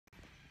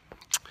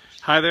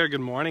Hi there, good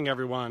morning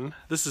everyone.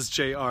 This is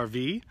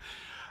JRV.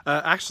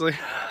 Actually,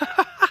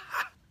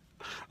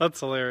 that's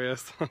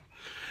hilarious.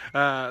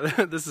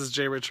 This is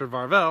J. Richard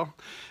Varvel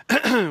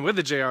with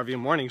the JRV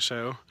Morning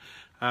Show,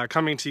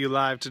 coming to you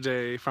live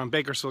today from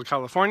Bakersfield,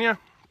 California.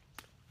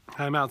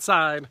 I'm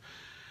outside.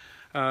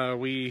 I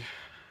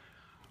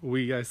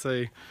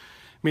say,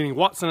 meaning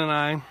Watson and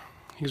I.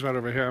 He's right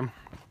over here.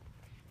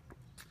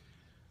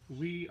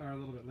 We are a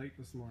little bit late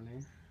this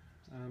morning,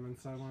 and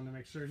so I wanted to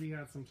make sure he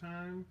had some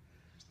time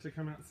to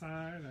come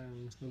outside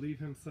and relieve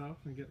himself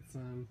and get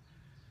some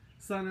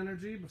sun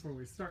energy before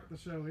we start the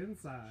show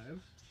inside.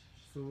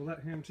 So we'll let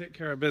him take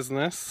care of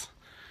business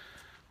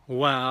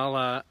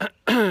while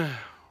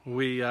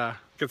we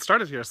get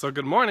started here. So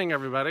good morning,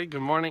 everybody.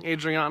 Good morning,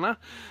 Adriana.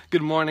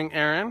 Good morning,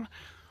 Aaron.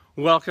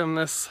 Welcome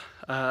this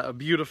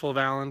beautiful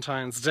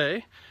Valentine's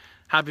Day.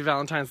 Happy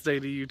Valentine's Day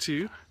to you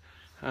too.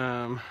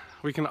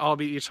 We can all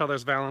be each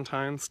other's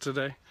Valentines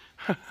today.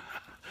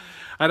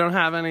 I don't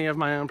have any of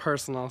my own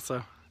personal,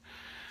 so.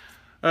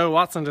 Oh,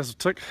 Watson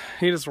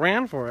he just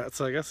ran for it,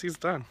 so I guess he's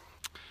done.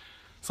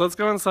 So let's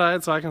go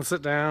inside so I can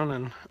sit down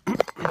and,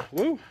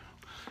 woo,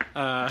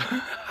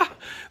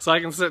 so I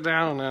can sit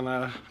down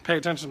and pay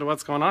attention to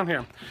what's going on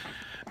here.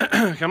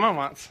 Come on,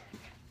 Watts.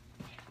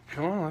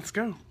 Come on, let's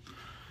go.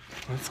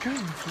 Let's go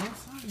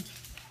outside.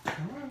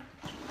 Come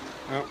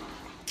on.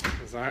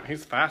 Oh,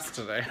 he's fast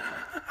today.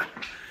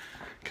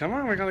 Come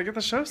on, we gotta get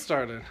the show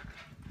started.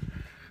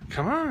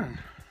 Come on.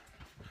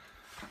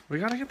 We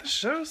gotta get the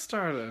show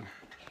started.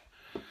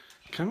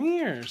 Come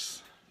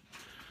here's.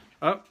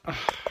 Oh.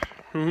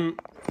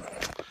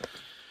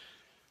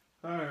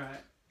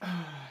 Alright.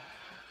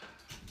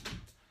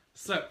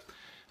 So,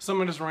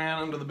 someone just ran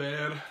under the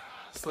bed.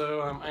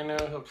 So, I know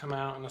he'll come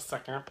out in a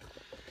second.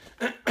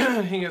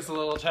 He gets a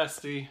little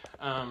testy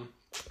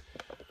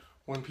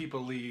when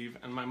people leave.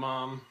 And my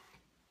mom,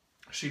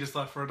 she just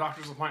left for a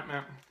doctor's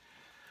appointment.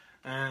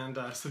 And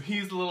so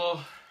he's a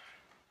little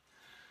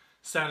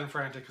sad and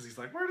frantic because he's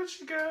like, where did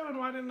she go and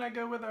why didn't I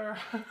go with her?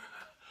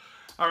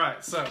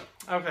 Alright, so,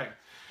 okay.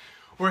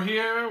 We're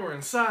here, we're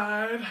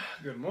inside.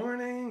 Good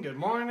morning, good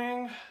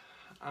morning.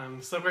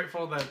 I'm so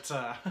grateful that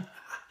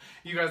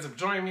you guys have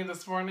joined me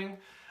this morning.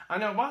 I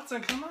know,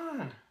 Watson, come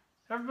on.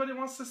 Everybody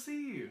wants to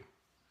see you.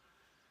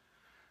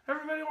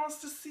 Everybody wants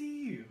to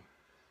see you.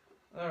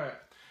 Alright.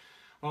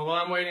 Well,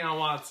 while I'm waiting on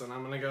Watson,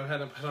 I'm going to go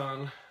ahead and put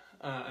on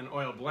an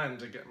oil blend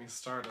to get me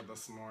started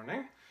this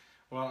morning.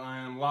 While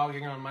I'm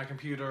logging on my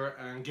computer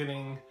and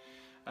getting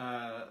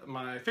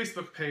my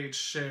Facebook page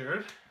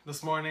shared.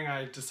 This morning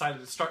I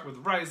decided to start with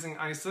Rising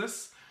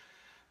Isis.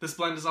 This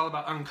blend is all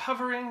about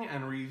uncovering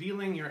and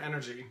revealing your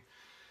energy.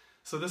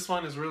 So this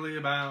one is really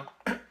about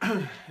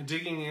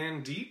digging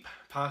in deep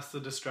past the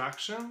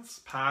distractions,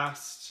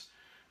 past...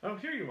 Oh,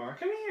 here you are.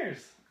 Come here.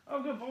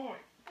 Oh, good boy.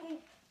 Ooh.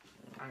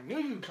 I knew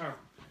you'd come.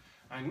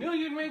 I knew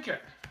you'd make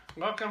it.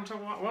 Welcome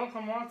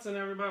Watson,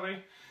 everybody.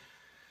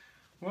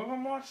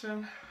 Welcome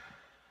Watson.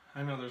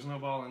 I know there's no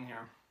ball in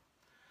here.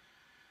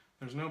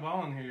 There's no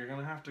ball in here. You're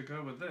going to have to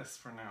go with this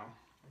for now.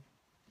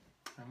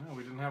 I know,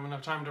 we didn't have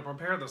enough time to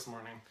prepare this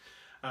morning.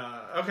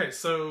 Okay,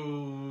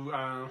 so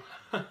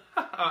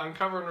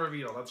uncover and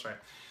reveal, that's right.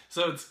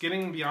 So it's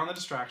getting beyond the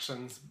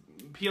distractions,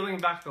 peeling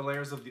back the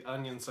layers of the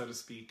onion, so to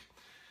speak,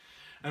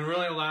 and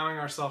really allowing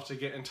ourselves to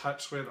get in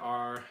touch with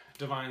our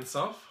divine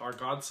self, our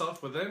God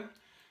self within.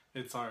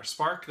 It's our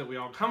spark that we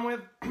all come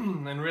with,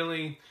 and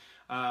really,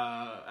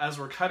 as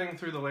we're cutting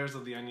through the layers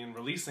of the onion,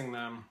 releasing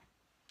them,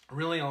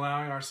 really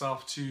allowing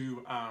ourselves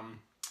to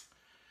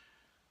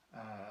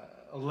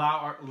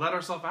let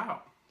ourselves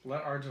out,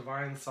 let our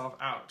divine self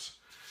out.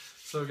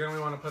 So again, we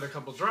want to put a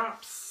couple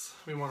drops.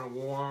 We want to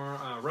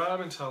rub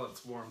until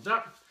it's warmed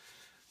up.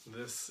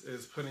 This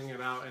is putting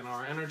it out in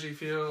our energy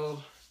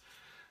field,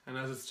 and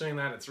as it's doing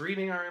that, it's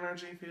reading our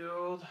energy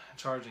field,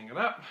 charging it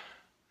up.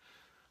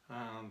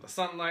 The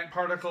sunlight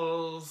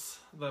particles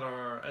that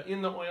are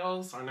in the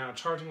oils are now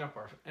charging up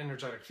our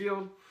energetic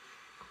field.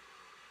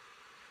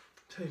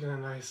 Taking a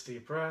nice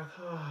deep breath.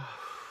 Oh.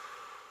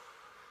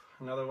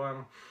 Another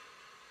one.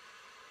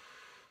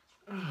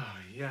 Oh,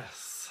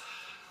 yes.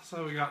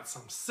 So we got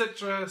some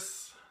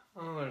citrus.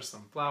 Oh, there's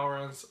some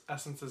flower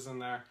essences in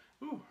there.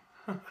 Ooh.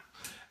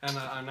 And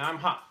now I'm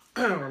hot.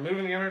 We're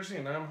moving the energy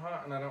and now I'm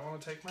hot and I don't want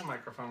to take my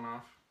microphone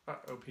off.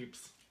 Uh-oh,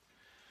 peeps.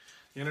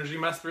 The energy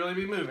must really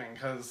be moving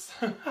because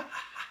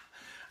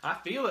I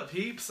feel it,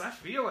 peeps. I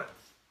feel it.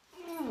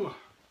 Ooh.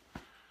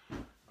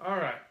 All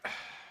right.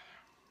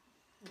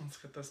 Let's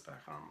get this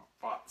back on my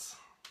thoughts.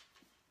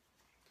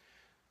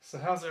 So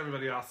how's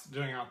everybody else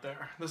doing out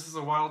there? This is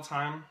a wild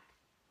time.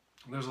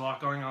 There's a lot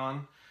going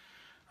on.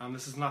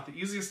 This is not the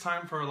easiest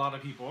time for a lot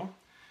of people.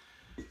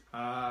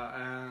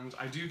 And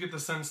I do get the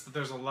sense that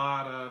there's a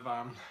lot of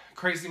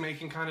crazy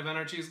making kind of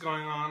energies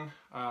going on.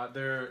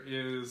 There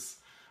is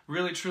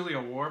really truly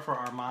a war for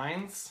our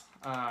minds.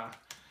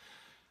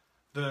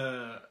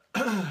 There's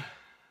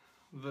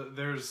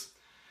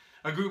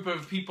a group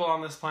of people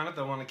on this planet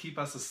that want to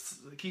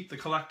keep the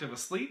collective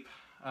asleep,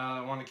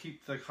 want to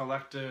keep the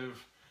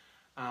collective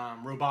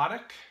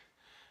robotic,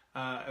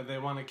 They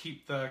want to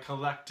keep the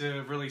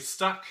collective really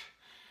stuck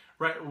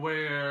right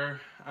where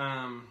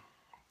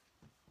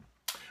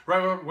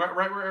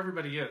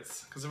everybody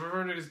is. Because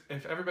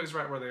if everybody's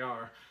right where they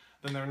are,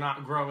 then they're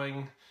not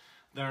growing,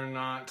 they're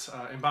not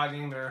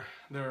embodying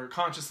their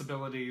conscious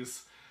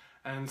abilities.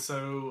 And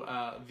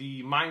so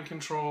the mind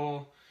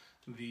control,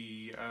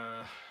 the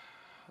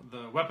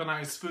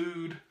weaponized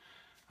food,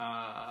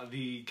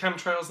 the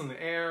chemtrails in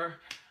the air,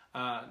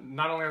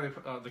 not only are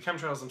the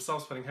chemtrails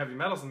themselves putting heavy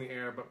metals in the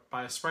air, but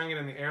by spraying it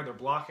in the air, they're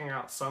blocking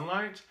out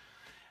sunlight.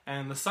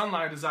 And the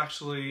sunlight is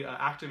actually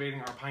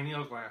activating our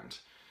pineal gland.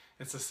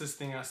 It's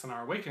assisting us in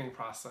our awakening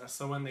process.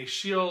 So when they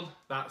shield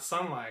that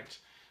sunlight,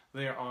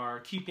 they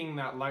are keeping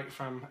that light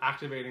from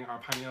activating our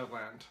pineal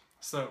gland.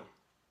 So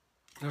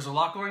there's a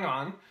lot going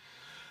on.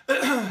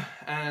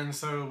 And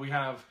so we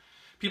have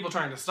people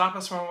trying to stop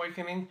us from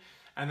awakening.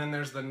 And then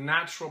there's the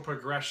natural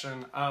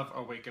progression of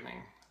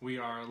awakening. We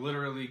are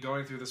literally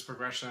going through this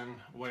progression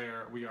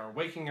where we are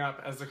waking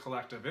up as a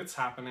collective. It's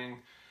happening.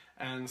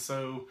 And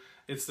so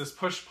it's this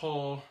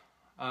push-pull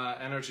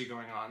energy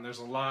going on. There's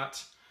a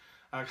lot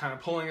kind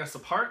of pulling us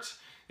apart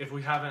if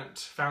we haven't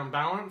found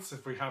balance,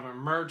 if we haven't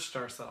merged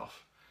ourselves.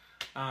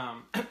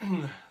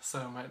 Ariana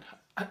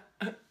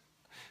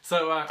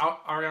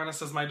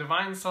says, my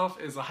divine self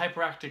is a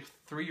hyperactive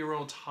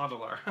 3-year-old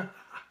toddler.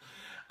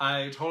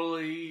 I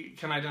totally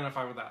can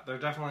identify with that. There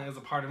definitely is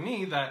a part of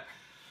me that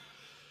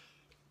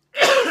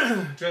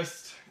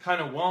just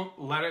kind of won't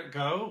let it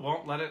go,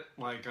 won't let it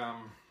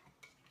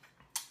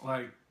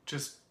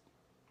just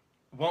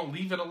won't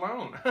leave it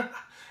alone.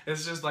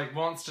 It's just like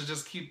wants to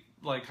just keep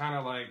running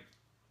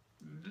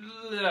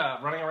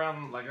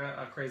around like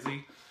a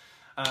crazy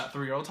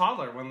 3-year-old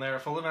toddler when they're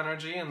full of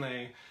energy and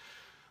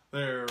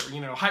they're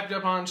hyped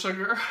up on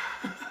sugar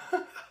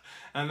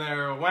and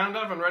they're wound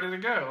up and ready to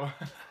go.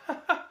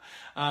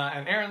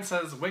 And Aaron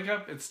says, wake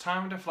up, it's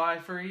time to fly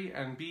free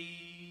and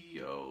be...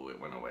 Oh, it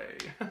went away.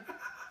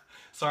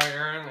 Sorry,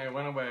 Aaron, it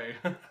went away.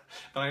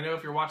 But I know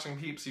if you're watching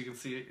Peeps, you can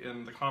see it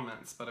in the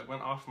comments, but it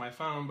went off my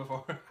phone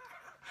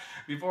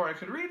before I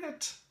could read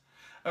it.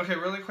 Okay,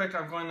 really quick,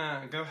 I'm going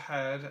to go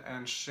ahead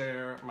and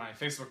share my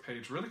Facebook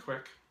page really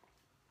quick.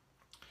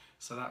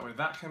 So that way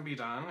that can be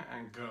done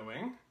and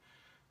going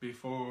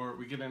before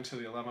we get into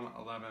the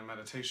 11:11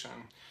 meditation.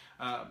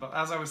 But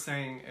as I was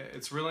saying,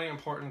 it's really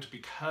important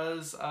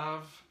because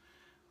of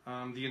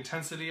the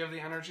intensity of the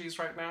energies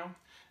right now,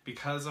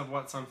 because of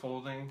what's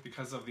unfolding,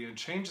 because of the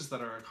changes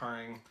that are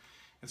occurring.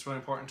 It's really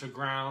important to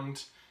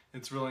ground.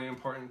 It's really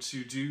important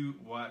to do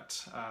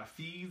what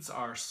feeds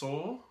our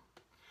soul,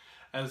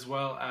 as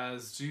well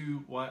as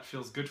do what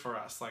feels good for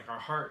us. Like our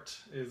heart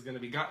is going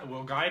to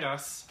will guide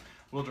us,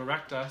 will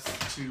direct us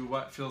to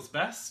what feels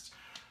best,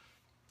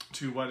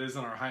 to what is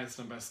in our highest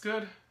and best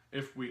good,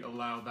 if we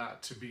allow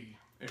that to be,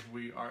 if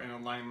we are in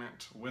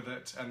alignment with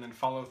it, and then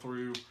follow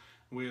through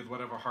with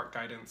whatever heart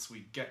guidance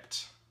we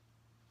get.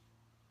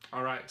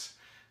 All right,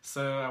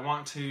 so I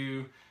want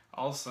to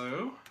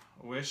also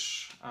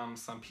wish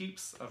some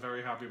peeps a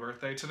very happy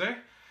birthday today.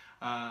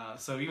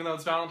 So even though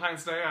it's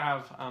Valentine's Day, I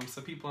have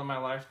some people in my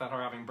life that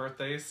are having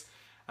birthdays.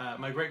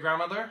 My great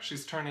grandmother,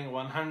 she's turning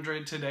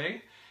 100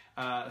 today.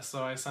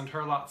 So I send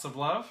her lots of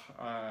love,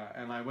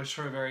 and I wish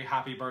her a very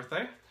happy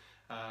birthday.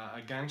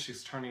 Again,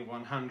 she's turning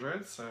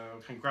 100, so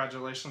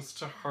congratulations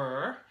to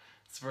her.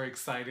 It's very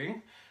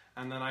exciting.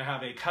 And then I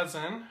have a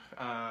cousin,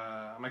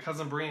 my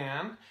cousin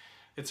Breanne.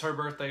 It's her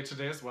birthday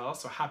today as well,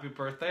 so happy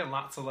birthday and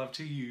lots of love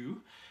to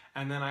you.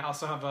 And then I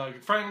also have a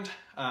friend,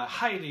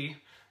 Heidi,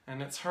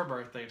 and it's her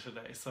birthday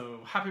today. So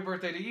happy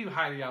birthday to you,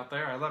 Heidi, out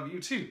there. I love you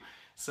too.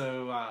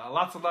 So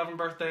lots of love and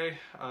birthday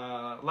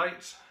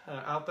light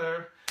out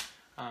there.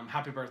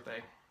 Happy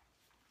birthday.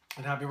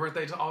 And happy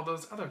birthday to all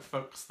those other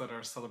folks that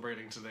are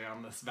celebrating today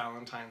on this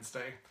Valentine's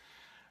Day.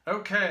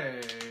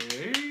 Okay,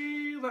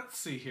 let's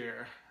see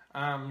here.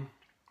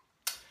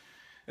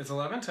 It's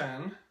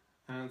 11:10,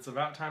 and it's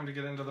about time to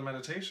get into the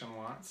meditation,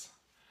 Watts.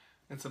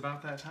 It's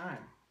about that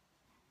time.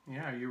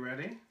 Yeah, are you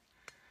ready?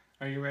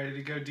 Are you ready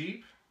to go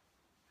deep?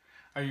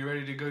 Are you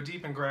ready to go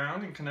deep and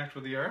ground and connect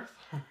with the earth?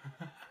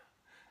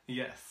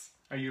 Yes.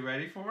 Are you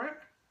ready for it?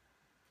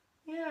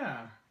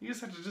 Yeah. You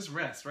just have to just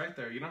rest right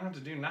there. You don't have to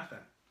do nothing.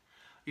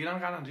 You don't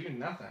gotta do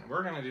nothing.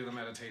 We're gonna do the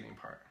meditating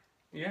part.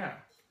 Yeah.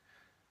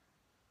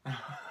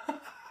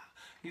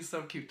 He's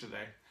so cute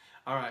today.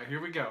 All right, here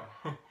we go.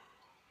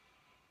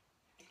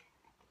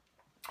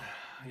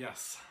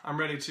 Yes, I'm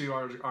ready to,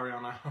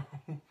 Ariana.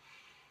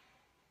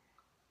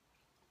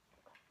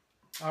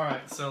 All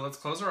right, so let's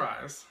close our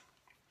eyes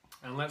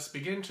and let's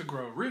begin to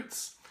grow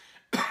roots.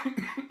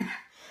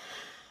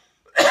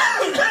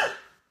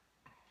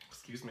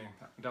 Excuse me,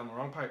 down the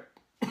wrong pipe.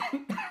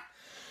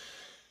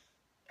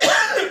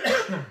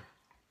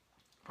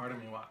 Pardon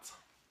me, Watts.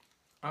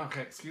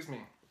 Okay, excuse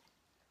me.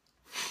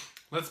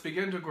 Let's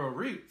begin to grow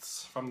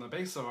roots from the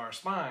base of our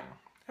spine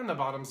and the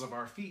bottoms of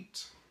our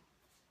feet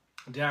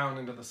down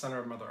into the center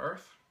of Mother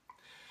Earth.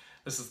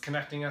 This is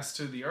connecting us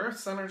to the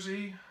Earth's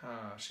energy.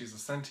 She's a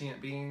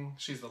sentient being.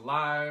 She's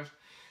alive.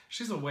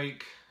 She's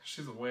awake.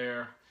 She's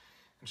aware.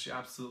 And she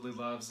absolutely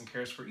loves and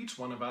cares for each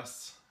one of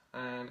us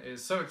and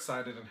is so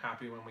excited and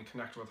happy when we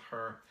connect with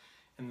her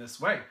in this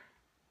way.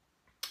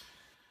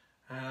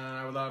 And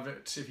I would love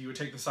it if you would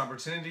take this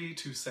opportunity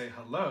to say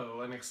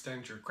hello and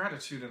extend your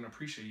gratitude and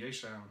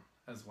appreciation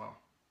as well.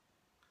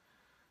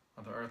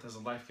 Mother Earth is a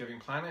life-giving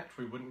planet.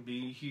 We wouldn't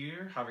be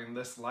here having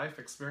this life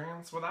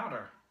experience without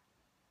her.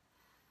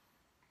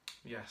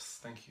 Yes,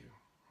 thank you.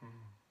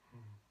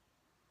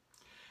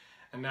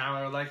 And now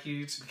I would like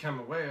you to become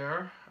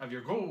aware of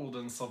your gold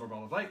and silver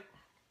ball of light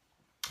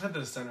at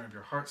the center of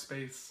your heart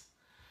space.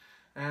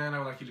 And I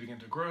would like you to begin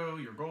to grow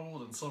your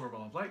gold and silver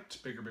ball of light.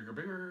 Bigger, bigger,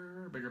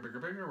 bigger, bigger, bigger,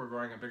 bigger. We're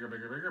growing it bigger,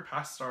 bigger, bigger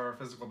past our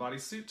physical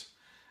bodysuit.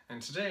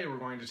 And today we're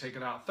going to take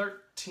it out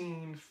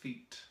 13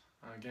 feet.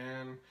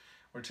 Again,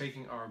 we're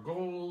taking our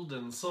gold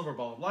and silver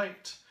ball of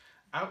light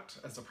out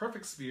as a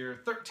perfect sphere,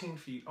 13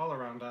 feet all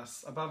around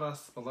us, above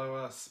us, below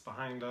us,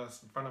 behind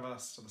us, in front of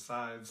us, to the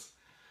sides.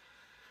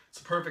 It's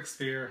a perfect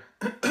sphere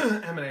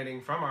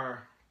emanating from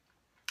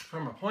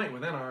a point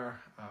within our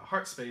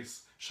heart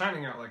space,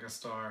 shining out like a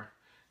star.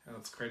 And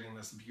it's creating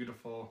this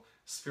beautiful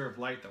sphere of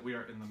light that we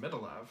are in the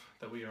middle of,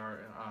 that we are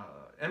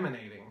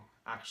emanating,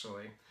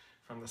 actually,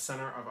 from the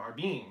center of our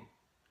being.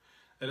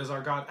 It is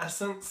our God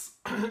essence.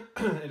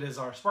 It is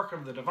our spark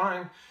of the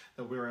divine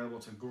that we are able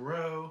to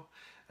grow.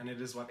 And it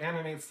is what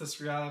animates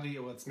this reality.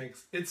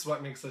 It's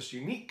what makes us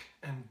unique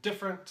and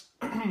different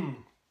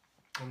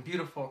and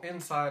beautiful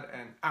inside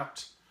and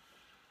out.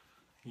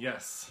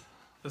 Yes,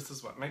 this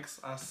is what makes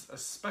us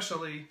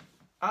especially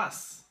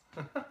us.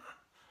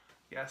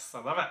 Yes,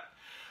 I love it.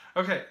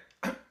 Okay,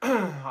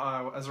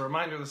 as a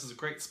reminder, this is a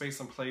great space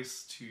and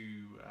place to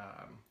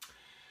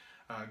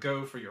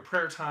go for your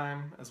prayer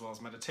time, as well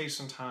as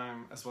meditation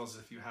time, as well as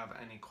if you have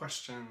any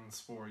questions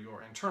for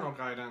your internal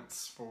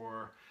guidance,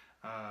 for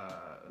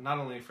not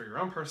only for your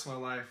own personal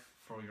life,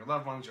 for your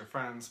loved ones, your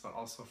friends, but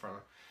also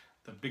for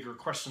the bigger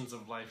questions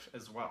of life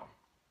as well.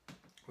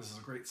 This is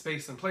a great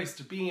space and place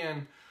to be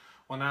in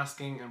when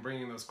asking and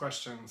bringing those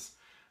questions.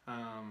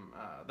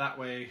 That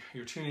way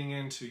you're tuning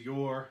into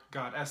your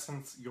God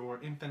essence, your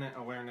infinite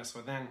awareness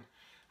within,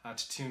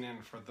 to tune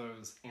in for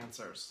those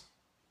answers.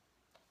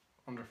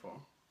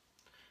 Wonderful.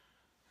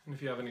 And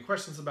if you have any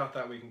questions about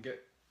that, we can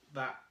get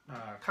that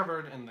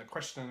covered in the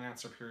question and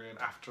answer period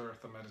after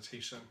the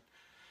meditation.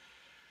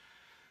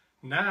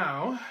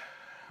 Now,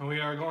 we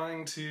are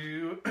going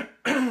to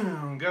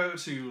go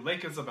to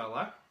Lake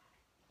Isabella.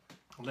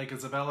 Lake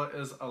Isabella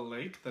is a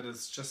lake that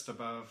is just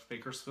above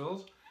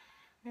Bakersfield.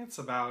 It's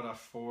about a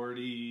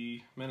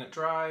 40-minute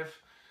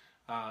drive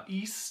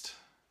east,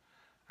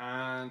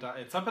 and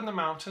it's up in the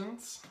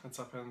mountains. It's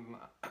up in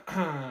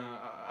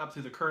up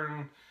through the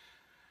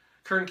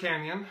Kern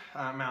Canyon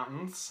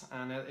mountains,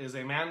 and it is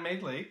a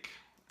man-made lake,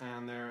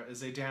 and there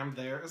is a dam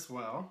there as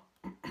well.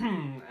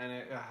 And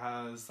it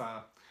has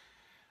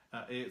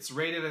it's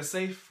rated as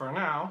safe for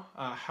now.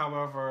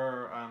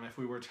 However, if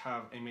we were to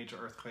have a major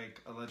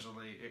earthquake,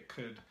 allegedly, it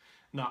could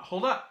not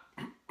hold up.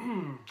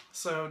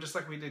 So just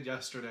like we did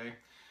yesterday,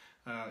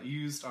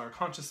 used our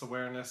conscious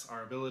awareness,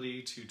 our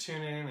ability to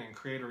tune in and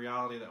create a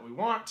reality that we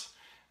want,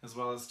 as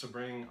well as to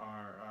bring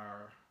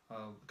our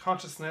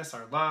consciousness,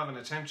 our love and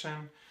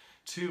attention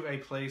to a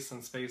place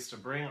and space, to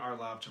bring our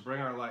love, to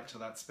bring our light to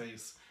that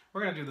space.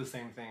 We're going to do the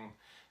same thing.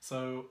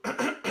 So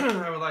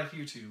I would like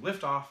you to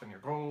lift off in your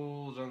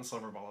gold and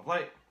silver ball of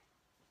light.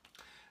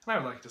 And I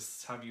would like to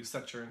have you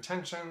set your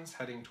intentions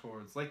heading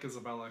towards Lake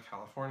Isabella,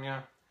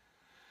 California.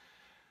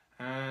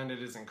 And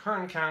it is in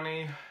Kern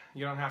County.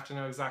 You don't have to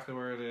know exactly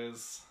where it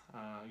is.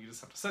 You just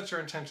have to set your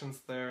intentions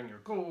there, and your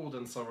gold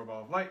and silver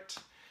ball of light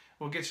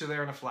will get you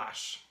there in a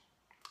flash.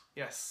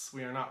 Yes,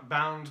 we are not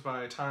bound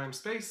by time,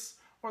 space,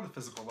 or the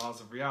physical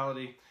laws of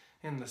reality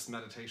in this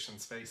meditation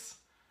space.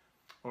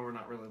 Well, we're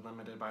not really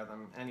limited by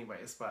them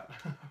anyways, but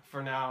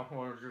for now,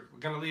 we're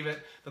going to leave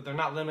it that they're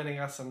not limiting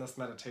us in this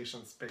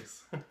meditation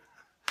space.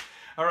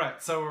 All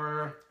right, so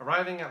we're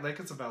arriving at Lake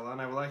Isabella,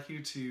 and I would like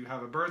you to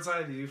have a bird's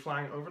eye view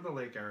flying over the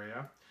lake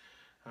area.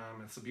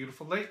 It's a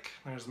beautiful lake.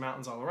 There's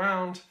mountains all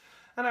around,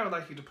 and I would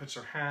like you to put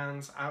your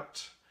hands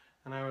out,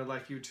 and I would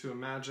like you to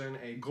imagine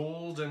a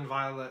golden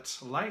violet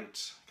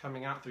light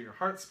coming out through your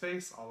heart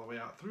space, all the way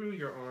out through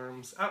your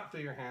arms, out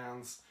through your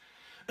hands,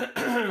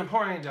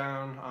 pouring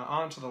down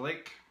onto the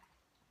lake,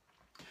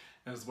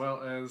 as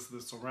well as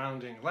the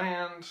surrounding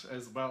land,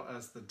 as well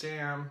as the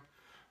dam,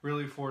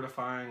 really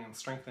fortifying and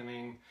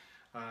strengthening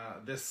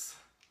this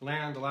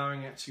land,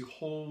 allowing it to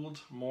hold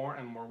more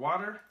and more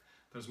water.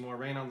 There's more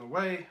rain on the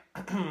way,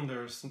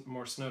 there's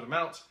more snow to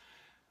melt,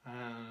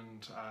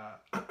 and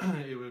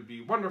it would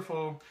be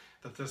wonderful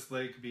that this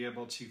lake be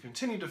able to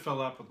continue to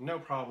fill up with no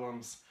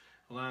problems,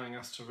 allowing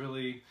us to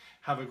really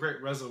have a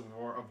great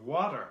reservoir of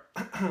water,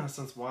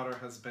 since water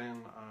has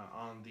been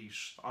on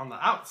the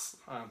outs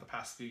the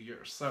past few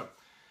years. So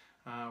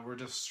we're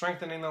just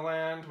strengthening the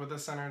land with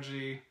this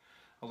energy,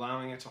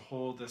 allowing it to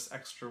hold this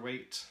extra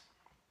weight.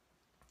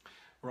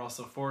 We're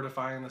also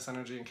fortifying this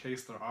energy in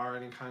case there are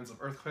any kinds of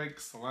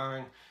earthquakes,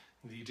 allowing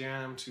the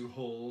dam to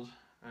hold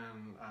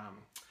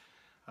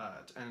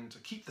and to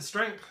keep the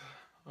strength,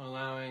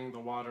 allowing the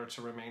water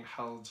to remain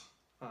held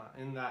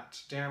in that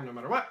dam no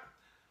matter what.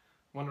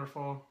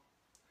 Wonderful.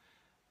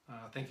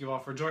 Thank you all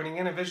for joining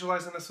in and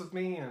visualizing this with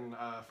me, and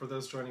for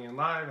those joining in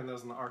live and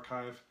those in the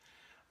archive.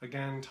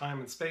 Again, time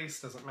and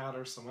space doesn't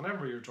matter, so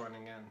whenever you're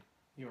joining in,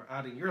 you are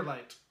adding your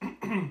light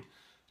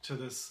to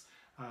this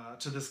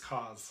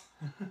cause.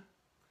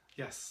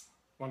 Yes,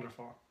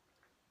 wonderful.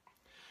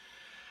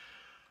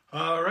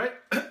 All right.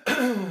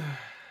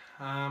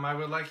 I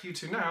would like you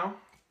to now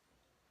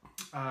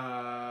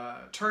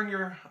turn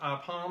your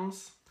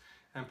palms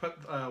and put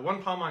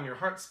one palm on your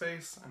heart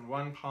space and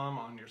one palm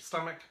on your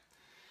stomach,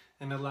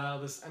 and allow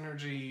this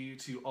energy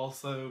to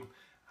also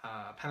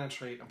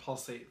penetrate and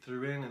pulsate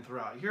through in and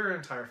throughout your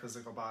entire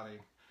physical body.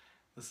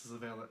 This is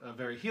a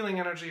very healing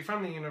energy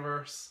from the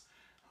universe,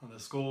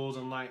 this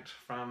golden light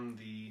from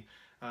the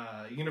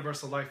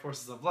universal life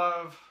forces of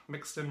love,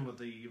 mixed in with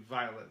the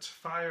violet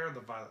fire,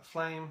 the violet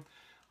flame,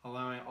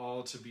 allowing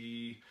all to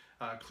be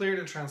cleared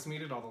and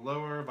transmuted, all the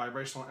lower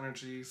vibrational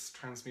energies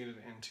transmuted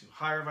into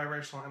higher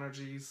vibrational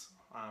energies,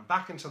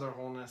 back into their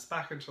wholeness,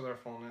 back into their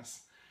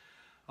fullness,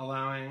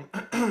 allowing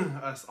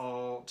us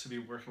all to be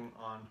working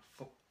on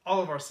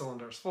all of our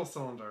cylinders, full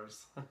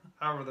cylinders,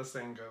 however the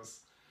saying goes.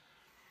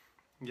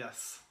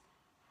 Yes.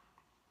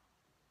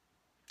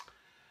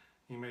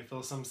 You may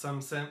feel some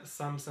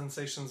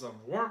sensations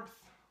of warmth.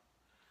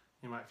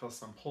 You might feel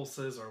some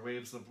pulses or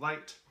waves of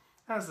light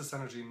as this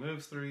energy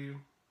moves through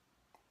you.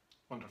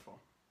 Wonderful.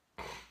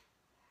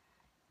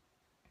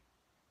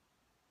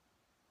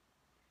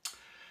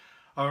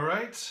 All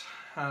right,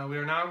 we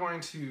are now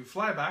going to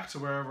fly back to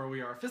wherever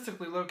we are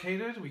physically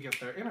located. We get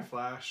there in a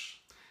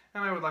flash,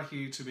 and I would like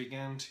you to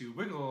begin to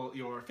wiggle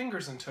your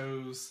fingers and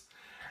toes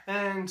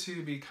and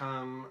to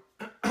become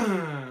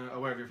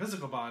aware of your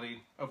physical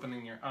body,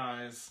 opening your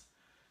eyes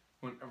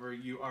whenever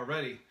you are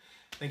ready.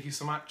 Thank you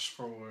so much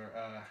for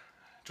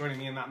joining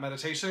me in that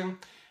meditation.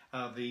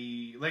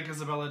 The Lake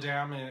Isabella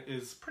Dam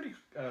is pretty,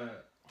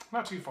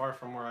 not too far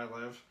from where I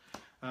live.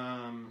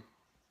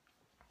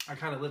 I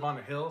kind of live on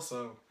a hill,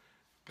 so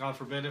God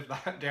forbid if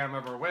that dam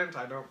ever went,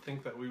 I don't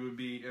think that we would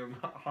be in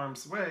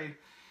harm's way.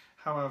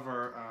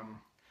 However,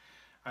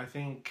 I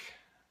think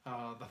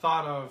the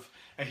thought of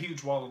a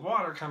huge wall of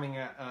water coming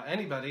at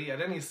anybody,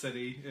 at any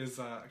city,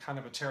 is kind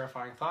of a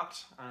terrifying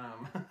thought,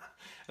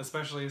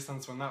 especially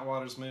since when that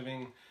water's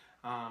moving,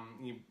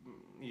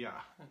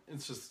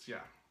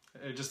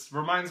 it just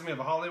reminds me of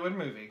a Hollywood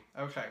movie.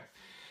 Okay,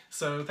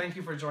 so thank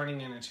you for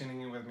joining in and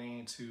tuning in with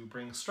me to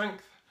bring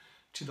strength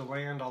to the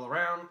land all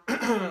around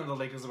the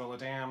Lake Isabella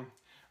Dam,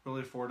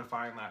 really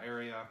fortifying that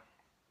area,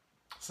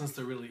 since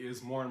there really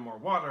is more and more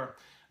water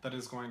that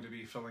is going to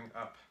be filling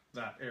up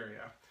that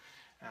area.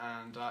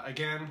 And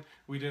again,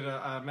 we did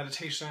a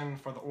meditation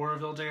for the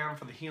Varvel Dam,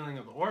 for the healing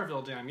of the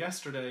Varvel Dam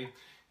yesterday.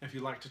 If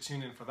you'd like to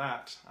tune in for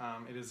that,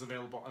 it is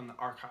available in the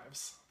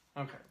archives.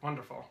 Okay,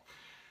 wonderful.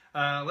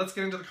 Let's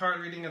get into the card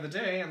reading of the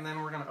day, and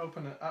then we're going to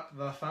open up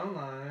the phone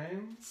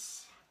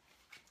lines.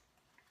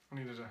 I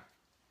needed to...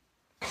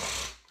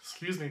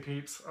 Excuse me,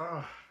 peeps.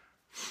 Oh.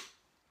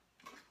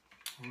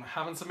 I'm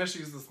having some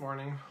issues this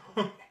morning.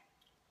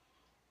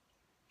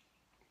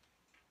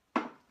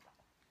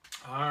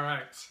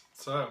 Alright,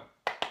 so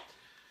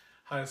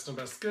highest and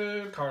best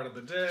good, card of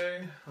the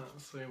day.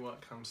 Let's see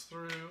what comes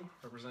through,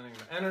 representing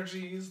the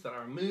energies that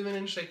are moving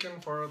and shaking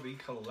for the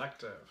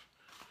collective.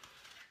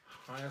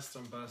 Highest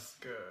and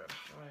best good,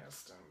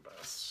 highest and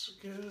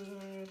best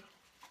good.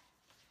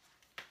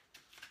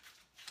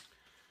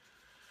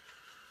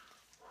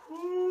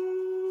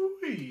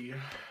 Whoo-wee.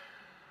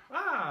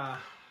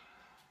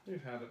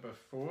 We've had it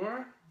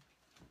before.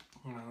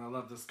 I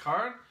love this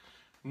card.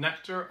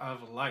 Nectar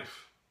of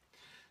Life.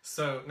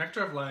 So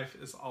Nectar of Life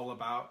is all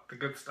about the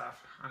good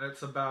stuff. And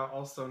it's about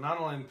also not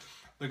only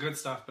the good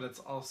stuff, but it's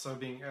also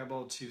being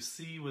able to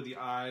see with the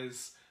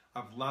eyes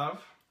of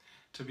love,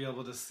 to be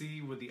able to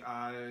see with the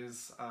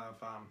eyes of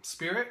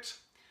spirit,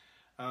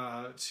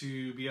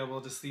 to be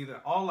able to see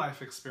that all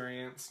life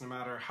experience, no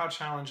matter how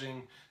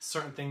challenging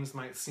certain things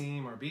might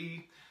seem or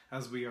be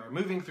as we are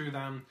moving through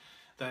them,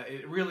 that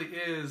it really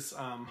is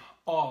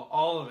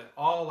all of it,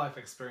 all life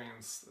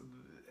experience.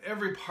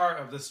 Every part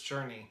of this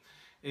journey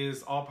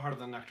is all part of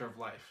the Nectar of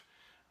Life.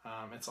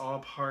 It's all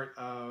part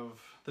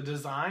of the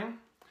design.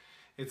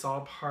 It's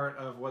all part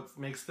of what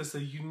makes this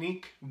a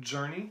unique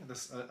journey,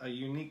 a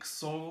unique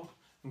soul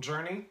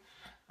journey,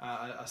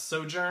 a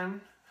sojourn.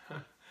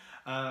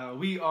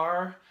 We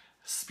are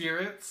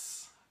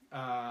spirits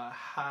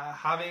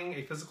having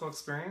a physical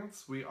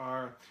experience. We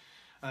are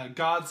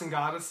gods and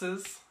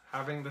goddesses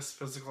having this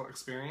physical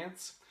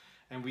experience,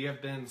 and we have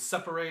been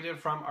separated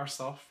from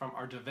ourself, from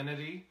our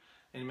divinity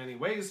in many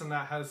ways, and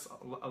that has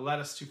led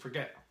us to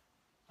forget.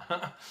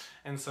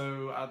 And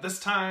so this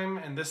time,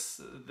 and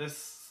this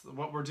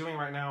what we're doing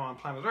right now on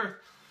planet Earth,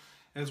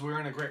 is we're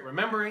in a great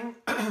remembering.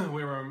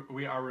 we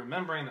are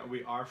remembering that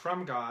we are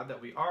from God,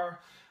 that we are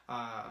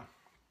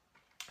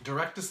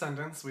direct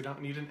descendants. We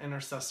don't need an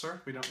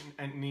intercessor. We don't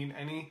need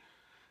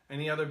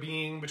any other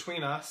being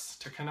between us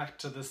to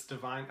connect to this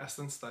divine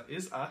essence that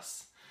is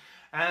us.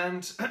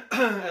 And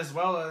as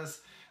well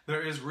as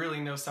there is really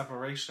no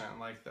separation,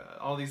 like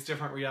all these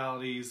different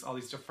realities, all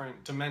these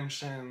different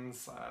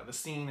dimensions, the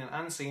seen and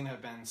unseen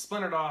have been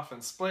splintered off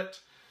and split,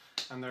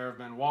 and there have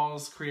been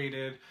walls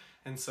created,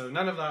 and so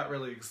none of that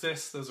really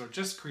exists. Those are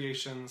just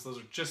creations, those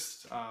are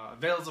just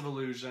veils of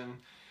illusion,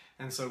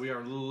 and so we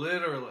are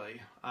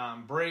literally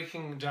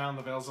breaking down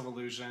the veils of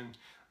illusion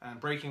and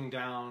breaking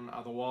down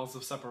the walls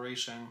of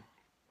separation,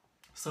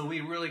 so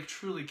we really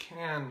truly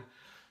can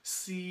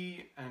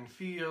see and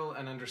feel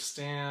and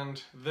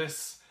understand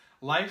this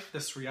life,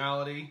 this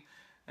reality,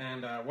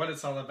 and what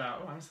it's all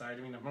about. Oh, I'm sorry, I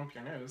didn't mean to bump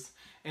your nose.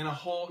 In a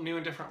whole new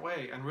and different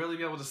way, and really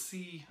be able to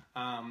see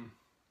how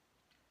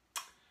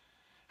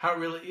it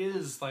really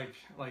is. Like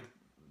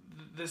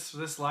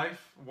this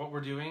life, what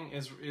we're doing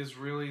is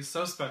really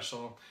so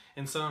special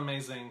and so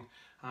amazing.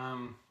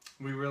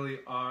 We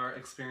really are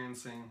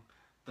experiencing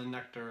the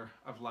nectar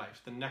of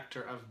life, the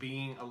nectar of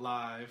being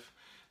alive,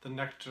 the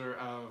nectar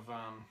of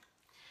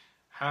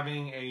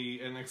having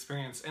an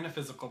experience in a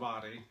physical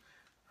body.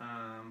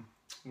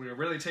 We are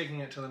really taking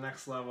it to the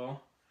next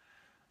level,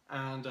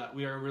 and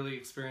we are really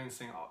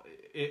experiencing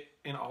it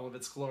in all of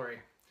its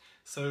glory.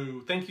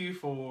 So thank you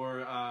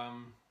for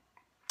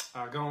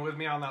going with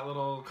me on that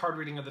little card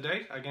reading of the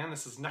day. Again,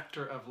 this is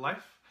Nectar of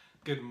Life.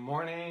 Good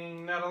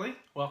morning, Natalie.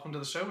 Welcome to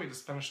the show. We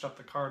just finished up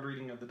the card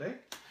reading of the day.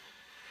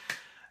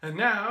 And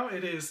now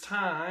it is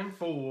time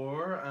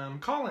for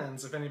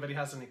call-ins. If anybody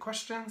has any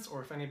questions,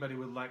 or if anybody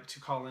would like to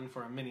call in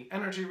for a mini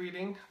energy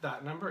reading,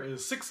 that number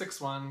is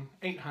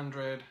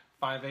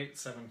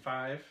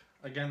 661-800-5875.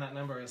 Again, that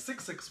number is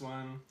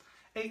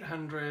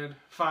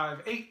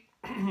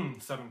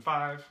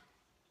 661-800-5875.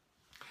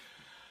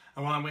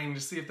 And while I'm waiting to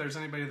see if there's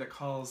anybody that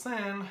calls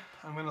in,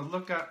 I'm going to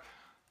look up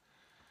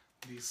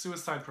the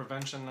suicide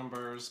prevention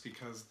numbers,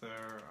 because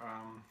there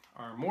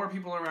are more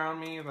people around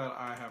me that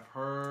I have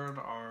heard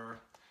are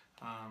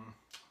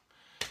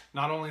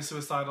not only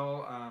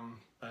suicidal,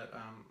 but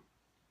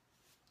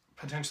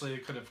potentially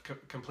could have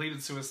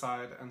completed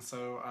suicide. And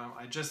so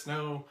I just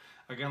know,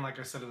 again, like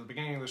I said at the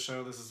beginning of the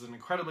show, this is an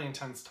incredibly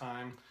intense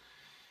time.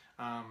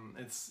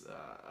 And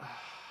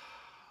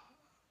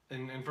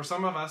for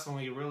some of us, when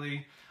we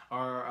really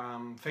are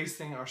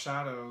facing our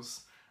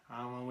shadows,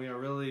 when we are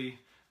really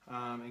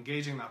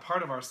engaging that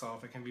part of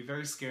ourselves, it can be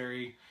very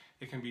scary,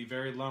 it can be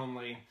very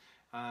lonely,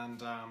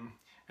 and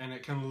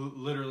it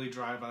can literally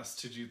drive us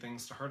to do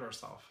things to hurt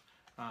ourselves.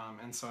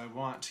 And so I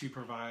want to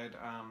provide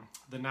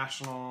the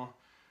national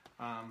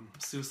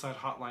suicide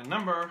hotline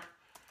number,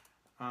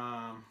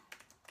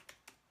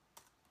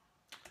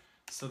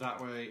 so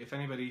that way if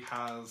anybody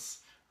has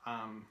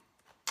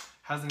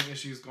any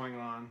issues going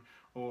on,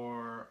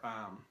 or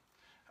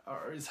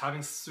is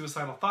having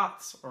suicidal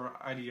thoughts or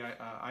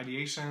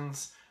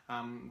ideations,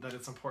 that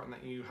it's important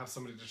that you have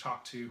somebody to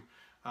talk to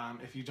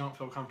if you don't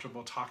feel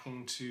comfortable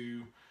talking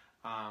to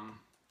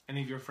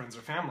any of your friends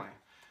or family.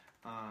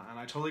 And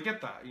I totally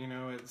get that. You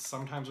know,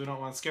 sometimes we don't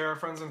want to scare our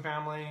friends and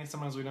family.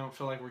 Sometimes we don't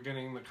feel like we're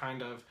getting the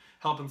kind of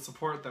help and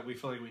support that we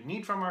feel like we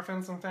need from our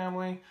friends and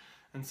family.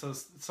 And so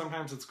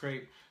sometimes it's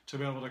great to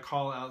be able to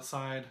call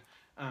outside,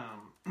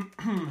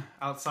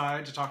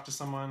 outside to talk to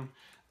someone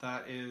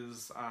that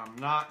is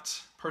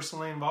not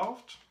personally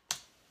involved.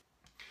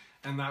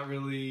 And that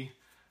really...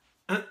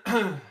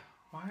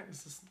 Why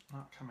is this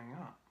not coming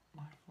up?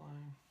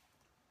 Lifeline.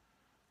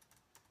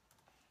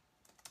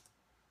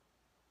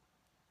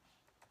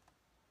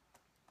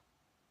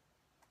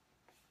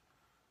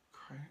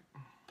 Great.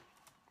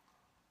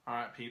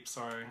 Alright, peeps,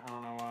 sorry. I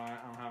don't know why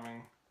I'm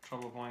having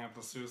trouble pulling up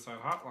the suicide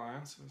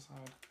hotline.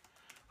 Suicide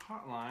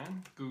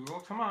hotline.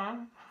 Google, come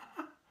on.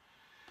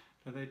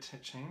 Did they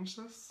change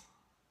this?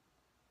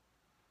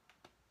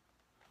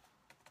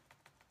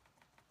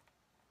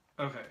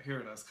 Okay, here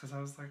it is, because I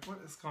was like, what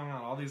is going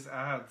on? All these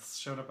ads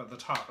showed up at the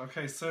top.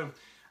 Okay, so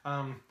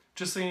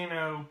just so you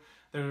know,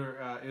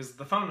 there is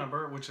the phone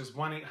number, which is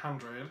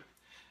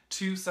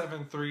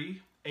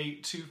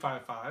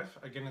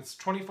 1-800-273-8255. Again, it's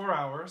 24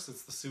 hours.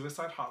 It's the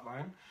suicide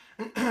hotline.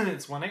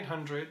 It's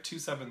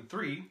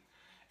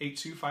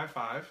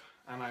 1-800-273-8255.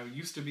 And I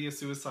used to be a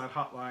suicide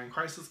hotline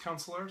crisis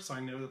counselor, so I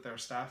know that they're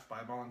staffed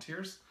by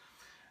volunteers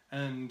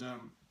and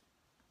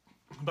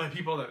by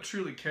people that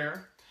truly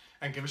care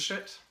and give a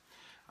shit.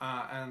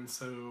 And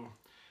so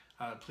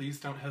please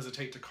don't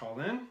hesitate to call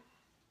in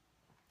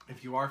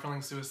if you are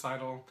feeling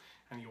suicidal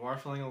and you are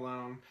feeling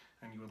alone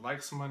and you would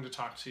like someone to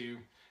talk to.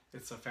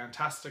 It's a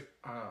fantastic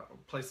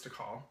place to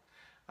call.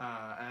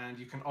 And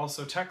you can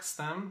also text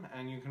them,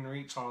 and you can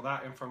reach all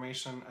that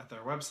information at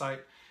their website.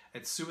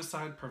 It's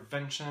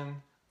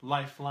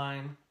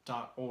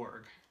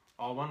suicidepreventionlifeline.org.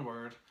 All one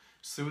word,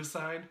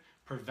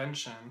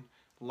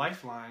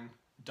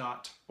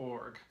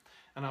 suicidepreventionlifeline.org.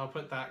 And I'll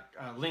put that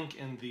link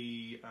in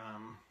the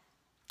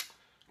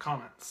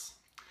comments.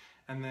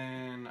 And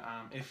then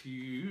if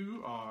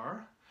you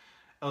are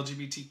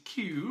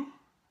LGBTQ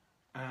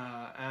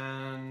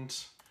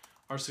and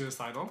are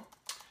suicidal,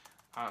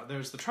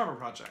 there's the Trevor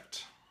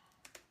Project.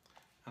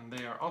 And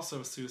they are also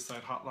a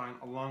suicide hotline,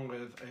 along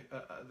with,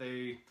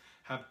 they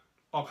have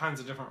all kinds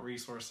of different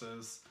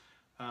resources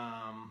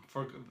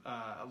for,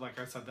 like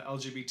I said, the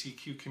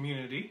LGBTQ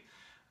community.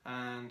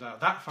 And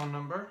that phone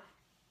number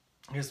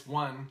is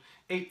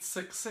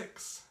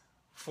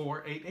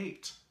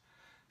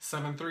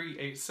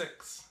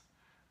 1-866-488-7386.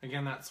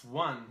 Again, that's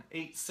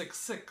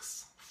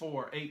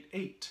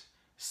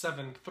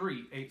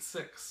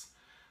 1-866-488-7386.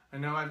 I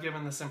know I've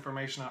given this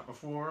information out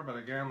before, but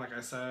again, like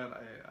I said,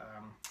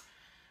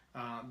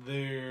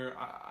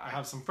 I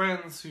have some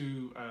friends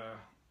who,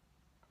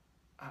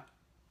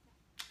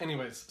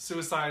 anyways,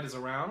 suicide is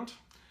around.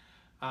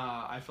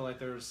 I feel like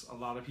there's a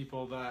lot of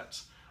people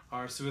that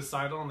are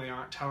suicidal and they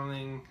aren't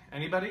telling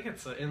anybody.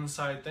 It's an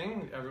inside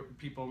thing.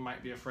 People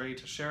might be afraid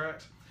to share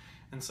it.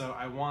 And so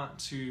I want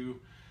to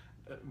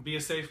be a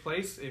safe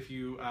place. If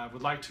you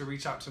would like to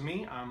reach out to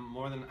me, I'm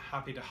more than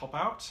happy to help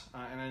out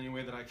in any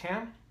way that I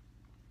can.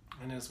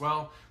 And as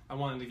well, I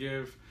wanted to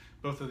give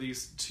both of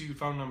these 2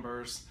 phone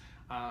numbers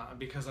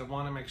because I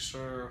want to make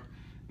sure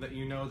that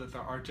you know that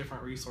there are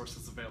different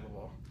resources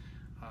available.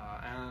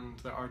 And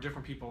there are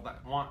different people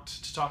that want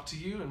to talk to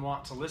you and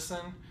want to listen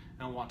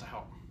and want to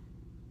help.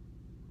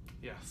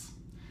 Yes.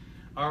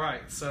 All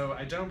right, so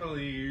I don't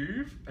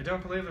believe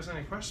there's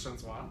any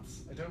questions,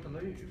 Watts. I don't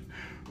believe.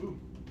 Ooh,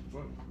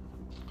 whoa.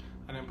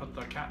 I didn't put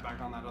the cap back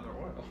on that other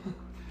oil.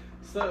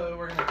 So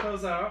we're gonna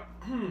close out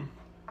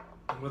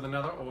with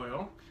another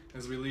oil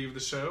as we leave the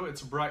show.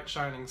 It's Bright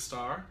Shining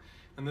Star,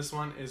 and this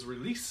one is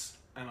Release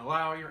and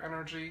Allow Your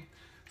Energy.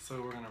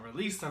 So we're gonna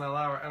release and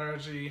allow our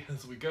energy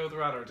as we go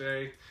throughout our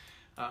day.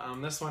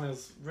 This one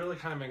is really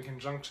kind of in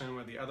conjunction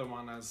with the other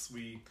one as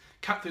we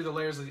cut through the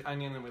layers of the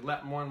onion and we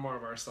let more and more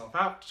of ourselves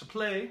out to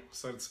play,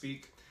 so to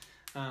speak.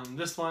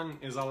 This one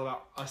is all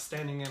about us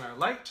standing in our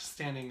light,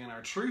 standing in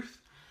our truth,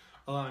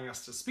 allowing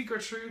us to speak our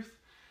truth,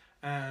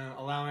 and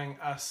allowing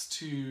us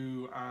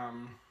to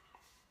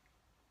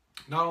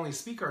not only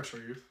speak our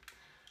truth,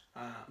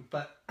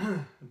 but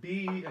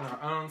be in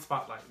our own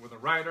spotlight. We're the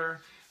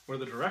writer, we're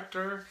the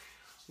director,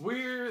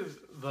 we're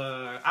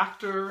the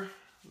actor,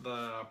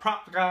 the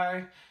prop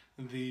guy,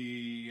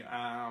 the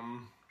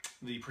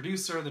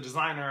producer, the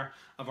designer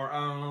of our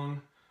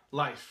own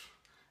life.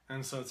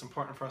 And so it's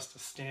important for us to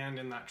stand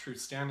in that truth,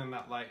 stand in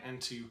that light,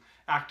 and to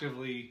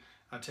actively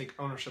take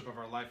ownership of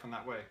our life in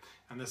that way.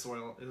 And this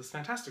oil is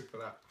fantastic for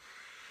that.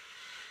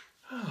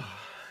 Oh,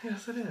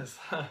 yes, it is.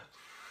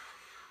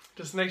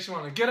 Just makes you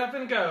want to get up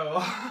and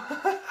go.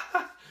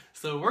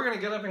 So we're going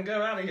to get up and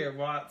go out of here,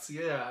 Watts.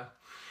 Yeah.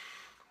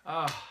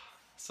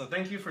 So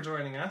thank you for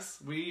joining us.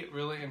 We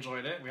really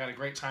enjoyed it. We had a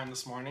great time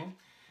this morning.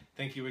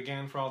 Thank you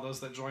again for all those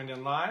that joined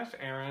in live,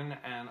 Aaron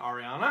and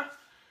Ariana.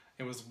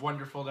 It was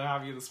wonderful to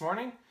have you this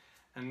morning.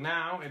 And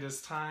now it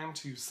is time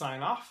to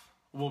sign off.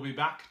 We'll be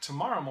back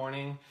tomorrow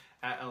morning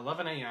at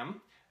 11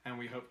 a.m. and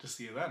we hope to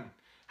see you then.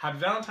 Happy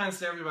Valentine's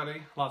Day,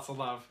 everybody. Lots of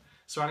love.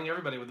 Surrounding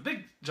everybody with a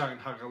big, giant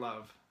hug of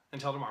love.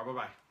 Until tomorrow,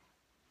 bye-bye.